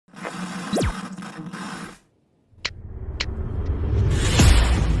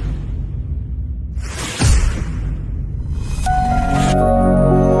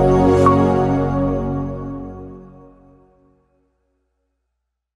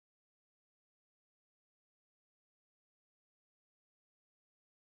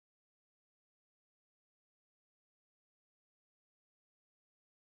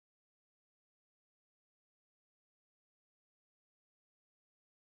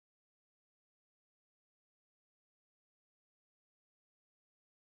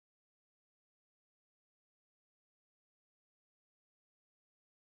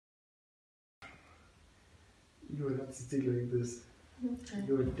You are not sitting like this. Okay.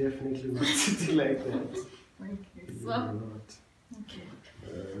 You are definitely not sitting like that. Okay. You So. are not. Okay.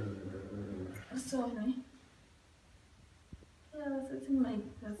 Sorry. Yeah, something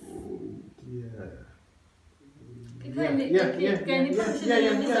like that. Yeah. Can you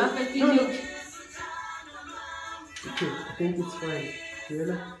Okay, I think it's fine.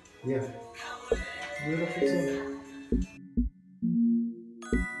 Yeah. Yeah. Beautiful song.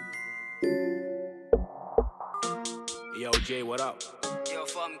 Yo, Jay, what up? Yo,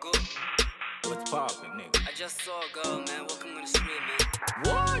 I'm good. What's poppin', nigga? I just saw a girl, man, walking on the street, man.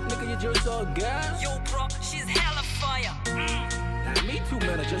 What? Nigga, you just saw a girl? Yo, bro, she's hella fire. Nah, me too,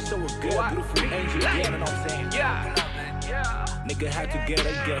 man. I just saw a girl, beautiful angel, yeah, you know what I'm saying? Yeah. Come on, man. Yeah. Nigga had to get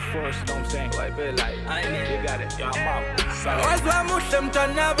first, you know what I'm saying? Like, be like, I mean, you got it. Yeah, I'm out. Wazwa muhle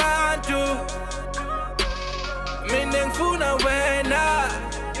mntwana abantu mina ngifuna wena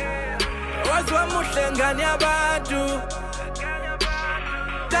Wazwa muhle ngani yabantu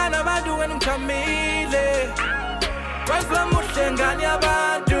Dana abantu wena ngichamile Wazwa muhle ngani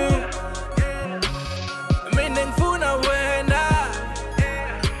yabantu mina ngifuna wena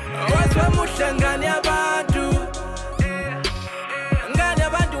Wazwa muhle ngani yabantu Ngani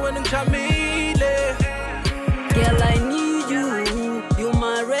yabantu wena ngichamile Girl, I need you, you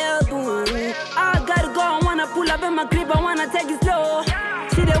my real boo. I gotta go, I wanna pull up in my crib, I wanna take it slow.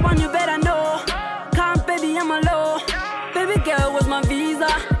 She the one you better know. Come baby, I'm alone. Baby girl, what's my visa?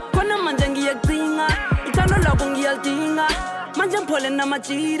 Kona manjangi ya tinga, italo lagungi ya tinga. Manjang pole na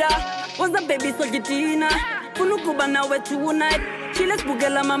machira, what's the baby so gitina? Funukuba na we tonight, chiles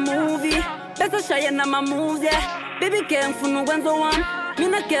bugela my movie. Besa shaya na my moves, yeah. Baby girl, funu wenzo one.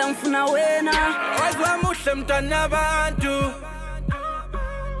 Mina ke mfuna wena Wazwa muhle mntwana abantu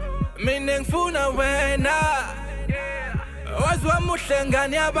Mina ngifuna wena Wazwa muhle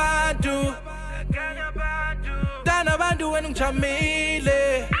ngani yabantu Dana abantu wena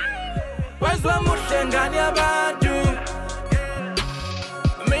ngichamile Wazwa muhle ngani yabantu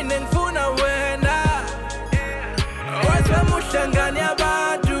Mina ngifuna wena Wazwa muhle ngani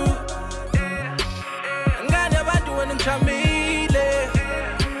yabantu Ngani yabantu wena ngichamile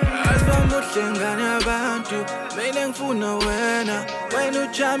Ngani abantu mina ngifuna wena wena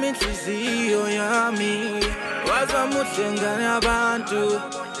ujama inhliziyo yami Wazwa muhle ngani abantu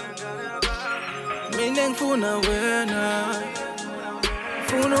mina ngifuna wena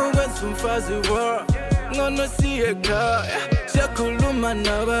Ngifuna ukwenza umfazi wa ngono siye ekhaya siyakhuluma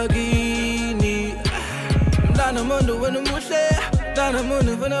nabakini Mntana muntu wena muhle Mntana muntu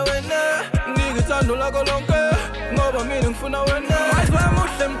ngifuna wena Ngikuthanda lakho lonke ngoba mina ngifuna wena Wazwa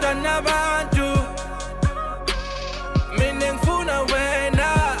muhle mntwana abantu mina ngifuna wena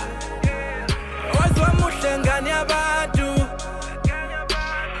Wazwa muhle ngani yabantu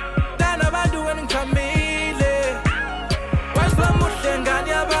Dana abantu wena ngichamile Wazwa muhle ngani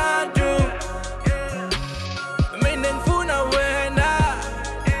yabantu mina ngifuna wena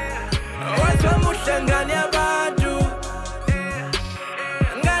Wazwa muhle ngani yabantu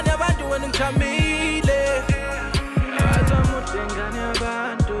Ngani yabantu wena ngichamile Wazwa muhle ngani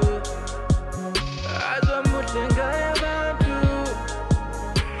yabantu Wazwa muhle ngani yabantu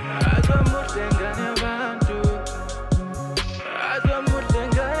Wazwa muhle ngani yabantu Wazwa muhle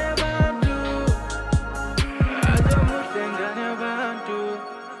ngani yabantu Wazwa muhle ngani yabantu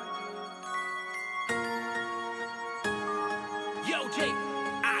Yo, Jay,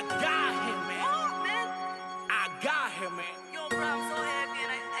 I got him, man. I got him, man. yo, bro, I'm so happy,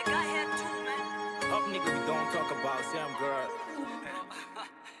 and I got here too, man. Up, nigga, we don't talk about Sam, girl.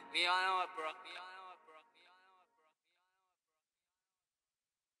 Me on what, bro.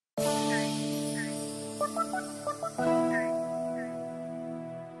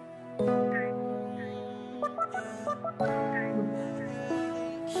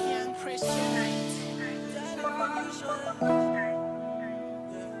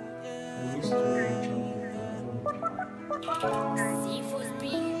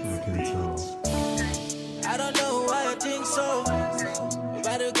 I don't know why I think so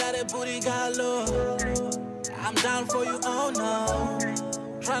But you got a booty galore I'm down for you, oh no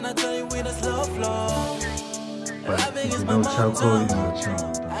Tryna tell you with a slow flow Loving is my motto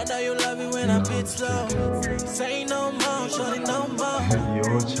I know you love it when I beat slow Say no more, shorty no more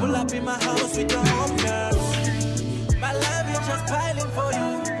Pull up in my house with your home girls My love is just piling for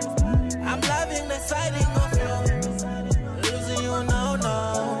you I'm loving the sighting of you Losing you, no,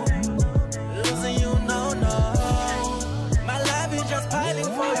 no Losing you, no, no My love is just piling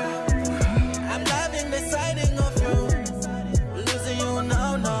for you I'm loving the sighting of you Losing you,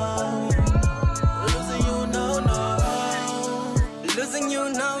 no, no Losing you, no, no Losing you,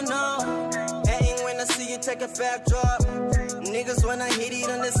 no, no Hating when I see you take a backdrop. Niggas when I hit it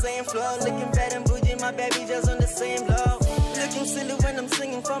on the same floor. Looking bad and bougie, my baby just on the same low. Looking silly when I'm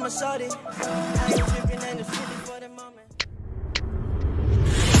singing for my shorty. I ain't tripping and it's silly for the moment.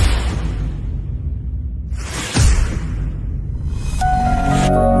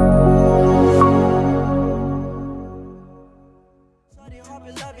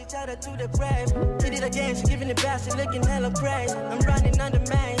 To the grave, hit it again, she giving it back, she looking hella praise. I'm running on the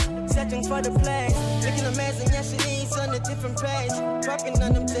main, searching for the place. Looking amazing, yeah, she is on a different page. Dropping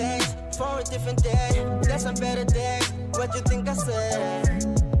on them days, for a different day. There's some better days. What you think I said?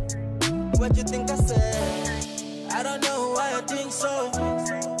 What you think I said? I don't know why I think so,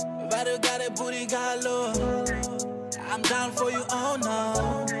 but you got a booty got low. I'm down for you, oh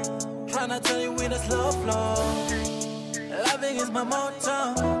no. Tryna tell you with a slow flow. Loving is my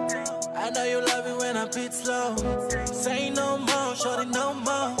motto. I know you love it when I beat slow. Say no more, shorty, no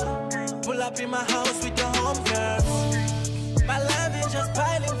more. Pull up in my house with your home girls. My love is just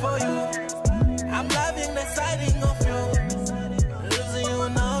piling for you. I'm loving the sighting of you. Losing you,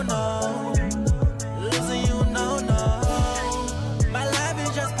 no, no. Losing you, no, no. My love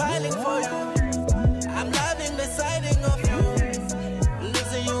is just piling for you. I'm loving the sighting of you.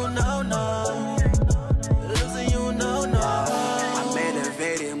 Losing you, no, no.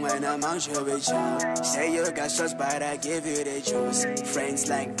 When I'm out here with you, say you got shots, but I give you the juice. Friends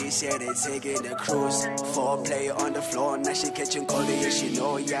like this, yeah, they taking the cruise. Foreplay on the floor, now she catching cold, yeah, she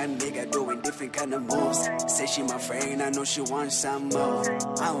know young nigga doing different kind of moves. Say she my friend, I know she wants some more.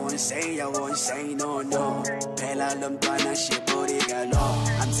 I won't say no, no. Pela lumpana, she booty galore.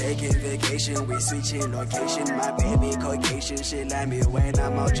 I'm taking vacation, we switching location. My baby Caucasian, she like me when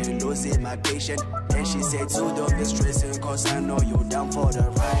I'm out, she losing my patience. Then she said, too, don't be stressing, cause I know you down for the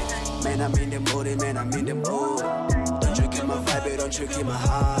ride. Man, I'm in the mood, man, I'm in the mood. Don't you kill my vibe, don't you kill my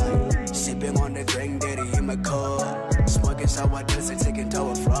high. Sipping on the drink, daddy in my car. Smoking sour dancing, taking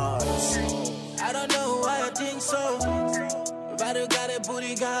tower frauds. I don't know why I think so, but you got a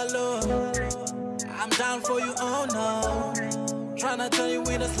booty got low. I'm down for you, oh no. Tryna tell you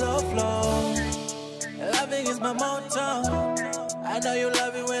with a slow flow. Loving is my motto. I know you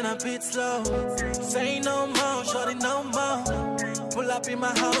love it when I beat slow. Say no more, shorty, no more. Pull up in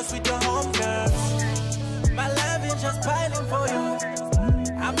my house with your home girls. My love is just piling for you.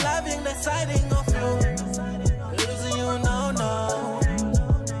 I'm loving the sighting of you. Losing you, no, no.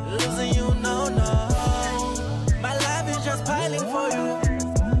 Losing you, no, no. My love is just piling for you.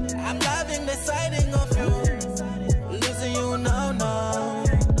 I'm loving the sighting of you. Losing you, no, no.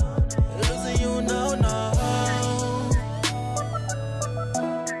 Losing you, no, no.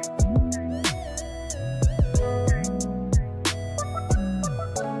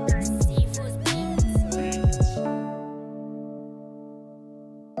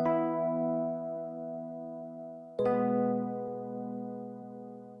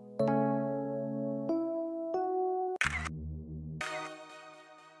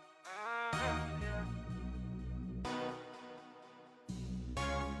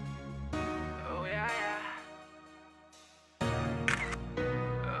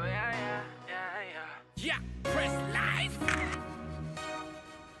 Yeah, press live.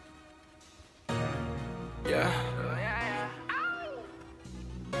 Yeah.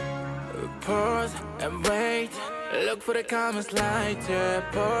 Pause and wait. Look for the comments light, yeah.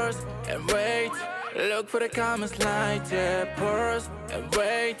 Pause and wait. Look for the comments light, yeah. Pause and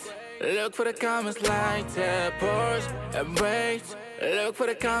wait. Look for the comments light, yeah. Pause and wait. Look for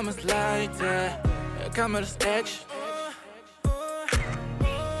the comments light, yeah. Cameras action.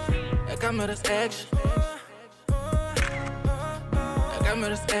 Cameras action.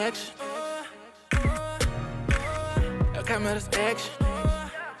 Cameras action. Cameras action.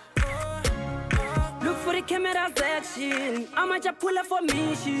 Look for the camera's action. I might just pull up for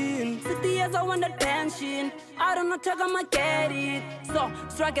mission. 60 years I want that pension. I don't know, talk, I'ma get it. So,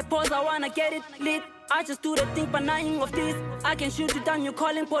 strike a pose, I wanna get it lit. I just do the thing, but nothing of this. I can shoot you down, you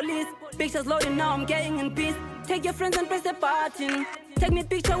calling police. Pictures loading, now I'm getting in peace. Take your friends and press the button. Take me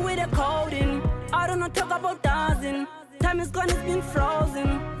picture with a coding. I don't know, talk about dancing. Time is gone, it's been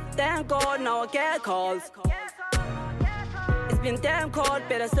frozen. Thank God, now I get calls. It's been damn cold,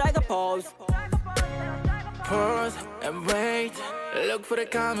 better strike a pose. Pause and wait. Look for the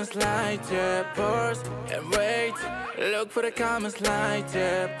comments light, yeah. Pause and wait. Look for the comments light,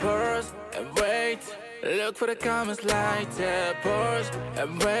 yeah. Pause and wait. Look for the comments light, yeah. Pause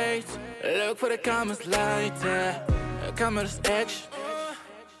and wait. Look for the comments light, yeah. Cameras action.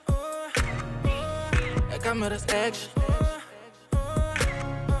 Cameras action.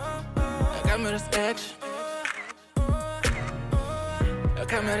 Cameras action.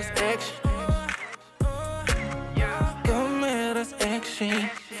 Cameras action. action.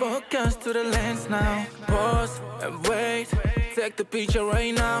 Focus to the lens now. Pause and wait. Take the picture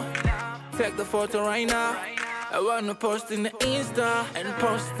right now. Take the photo right now. I wanna post in the Insta and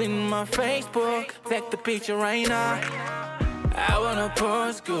post in my Facebook. Take the picture right now. I wanna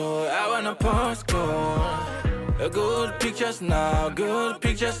post good, I wanna post good. Good pictures now, good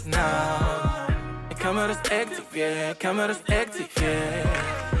pictures now. Camera's active, yeah, camera's active, yeah.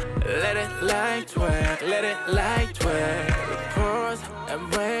 Let it light work, let it light work. Pause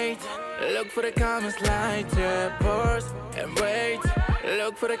and wait, look for the comments light, yeah. Pause and wait,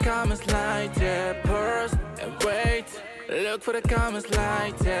 look for the comments light, yeah. Pause and wait, look for the comments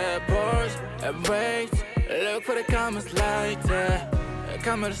light, yeah. Pause and wait, look for the comments light, yeah.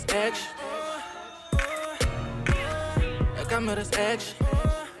 Camera's action, camera's action,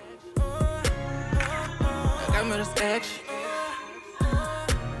 camera's action,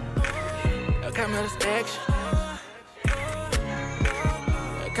 camera's action,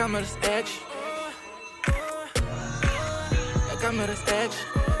 camera's action, camera's action,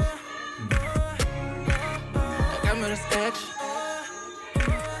 camera's action,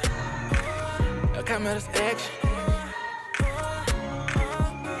 camera's action.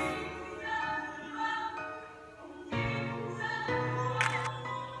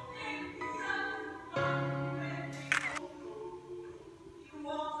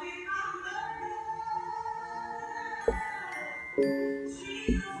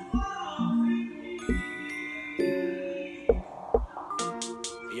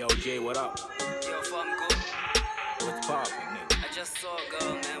 Yo, Jay, what up? Yo, fam, good. What's poppin', nigga? I just saw a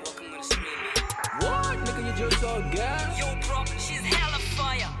girl, man, walking on the street, man. What? Nigga, you just saw a girl? Yo, bro, she's hella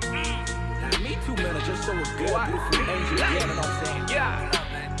fire. Me too, man. I just saw a girl, beautiful angel, yeah, you know what I'm saying? Yeah. What up,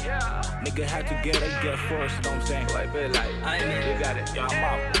 man? Yeah. Nigga had to get first, you know what I'm saying? Like, be like, I mean, you got it. Yeah, I'm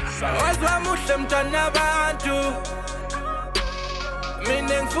out. Wazwa muhle mntwana abantu.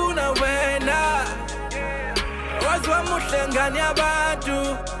 Mina ngifuna wena. Wazwa muhle ngani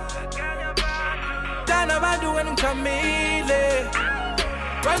yabantu. Dana abantu wena ngichamile.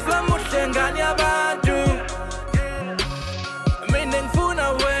 Wazwa muhle ngani yabantu. Mina ngifuna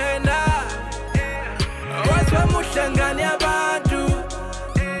wena. Wazwa muhle ngani yabantu.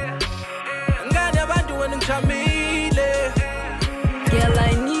 Ngani yabantu wena ngichamile. Girl,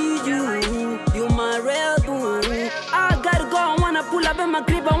 I need you, you my real boo. I gotta go, I wanna pull up in my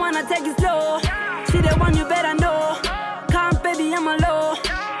crib, I wanna take it slow. She the one you better know. Can't baby, I'm alone.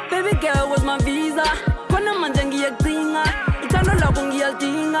 Baby girl was my visa. Kona manjangi ya tinga, itano labungi ya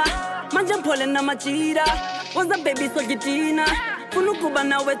tinga. Manjam pole na machira, was the baby so gitina. Funukuba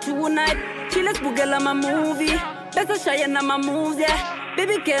na we tonight, chiles bugela ma movie. Besa shaya na ma moves, yeah.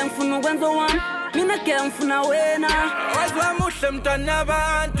 Baby girl funu wenzo one. Mina ke mfuna wena. Wazwa muhle mntwana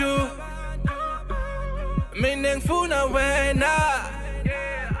abantu. Mina ngifuna wena.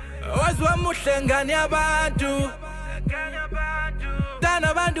 Wazwa muhle ngani yabantu. Dana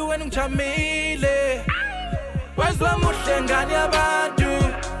abantu wena ngichamile. Wazwa muhle ngani yabantu.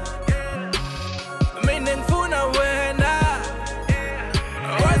 Mina ngifuna wena.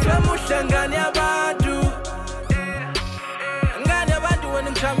 Wazwa muhle ngani yabantu. Ngani yabantu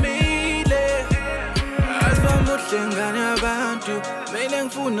wena ngichamile. Ngani abantu, mina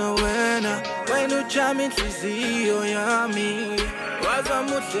ngifuna wena. Wena ujama inhliziyo yami. Wazwa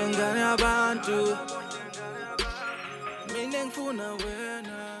muhle ngani abantu. Mina ngifuna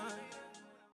wena.